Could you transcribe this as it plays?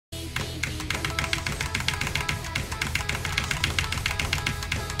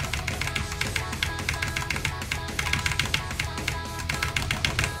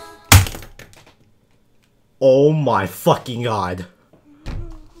Oh my fucking god.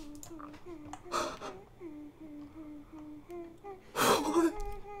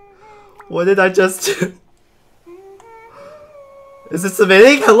 What did I just do? Is it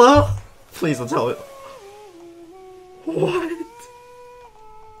submitting? Hello? Please don't tell me. What?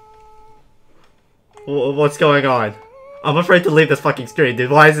 What's going on? I'm afraid to leave this fucking screen, dude.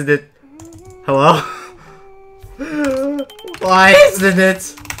 Why isn't it... Hello? Why isn't it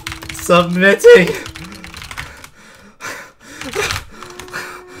submitting?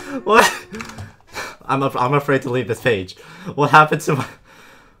 What? I'm afraid to leave this page. What happened to my...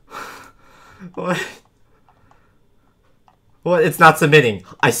 What? What? It's not submitting.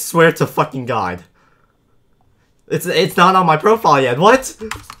 I swear to fucking God. It's not on my profile yet. What?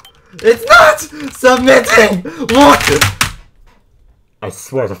 It's not submitting! What? I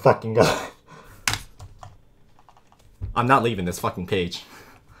swear to fucking God. I'm not leaving this fucking page.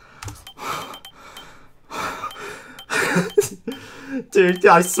 Dude,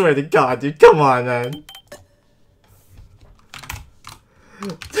 I swear to God, dude. Come on, man.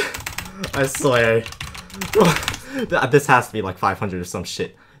 I swear. This has to be like 500 or some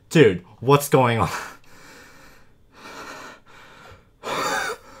shit. Dude, what's going on?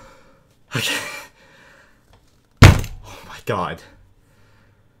 Okay. Oh my god.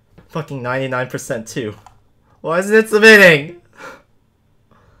 Fucking 99% too. Why isn't it submitting?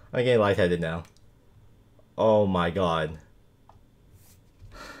 I'm getting lightheaded now. Oh my god.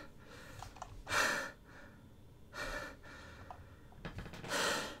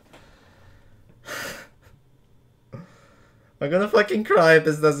 I'm gonna fucking cry if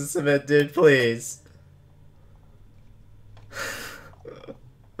this doesn't submit, dude, please.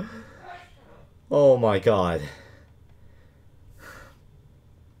 Oh my god.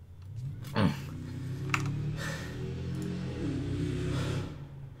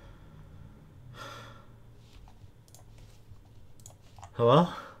 Hello?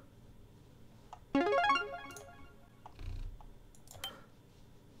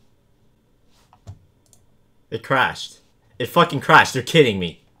 It crashed. It fucking crashed. You're kidding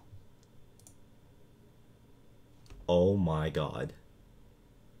me. Oh my god.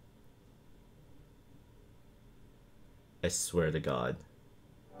 I swear to God.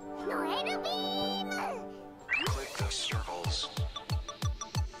 Click the circles.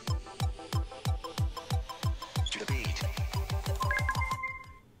 To the beat.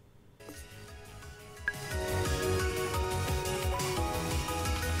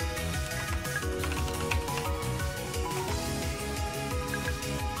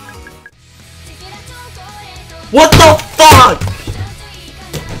 What the fuck?!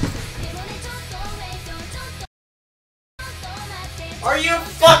 Are you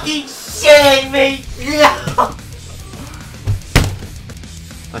fucking shitting me?! No!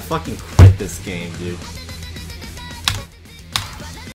 I fucking quit this game, dude.